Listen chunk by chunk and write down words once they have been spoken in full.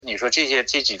你说这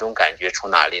几种感觉从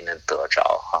哪里能得着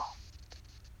哈？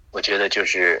我觉得就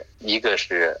是一个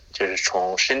是就是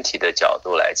从身体的角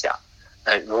度来讲，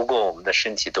如果我们的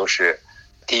身体都是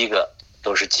第一个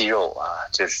都是肌肉啊，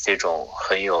就是这种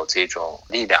很有这种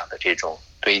力量的这种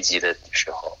堆积的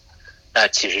时候，那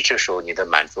其实这时候你的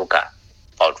满足感、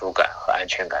饱足感和安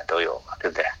全感都有嘛，对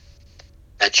不对？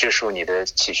那这时候你的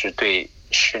其实对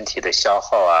身体的消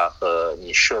耗啊和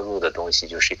你摄入的东西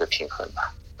就是一个平衡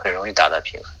吧，很容易达到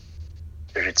平衡。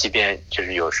就是即便就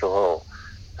是有时候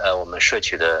我们摄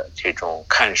取的这种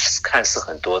看似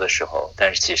很多的时候，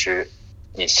但是其实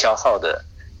你消耗的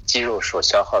肌肉所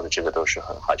消耗的这个都是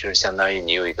很好，就是相当于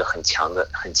你有一个很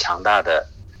强大的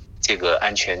这个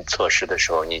安全措施的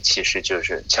时候，你其实就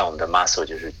是像我们的 muscle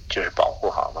就是保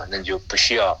护好嘛，那你就不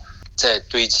需要再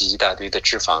堆积一大堆的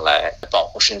脂肪来保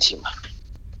护身体嘛。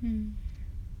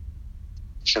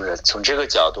是不是？从这个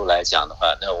角度来讲的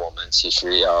话，那我们其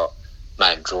实要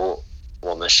满足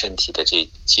我们身体的这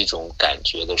几种感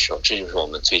觉的时候，这就是我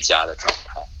们最佳的状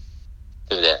态，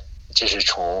对不对？这是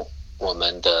从我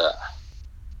们的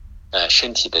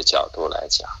身体的角度来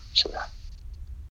讲，是不是？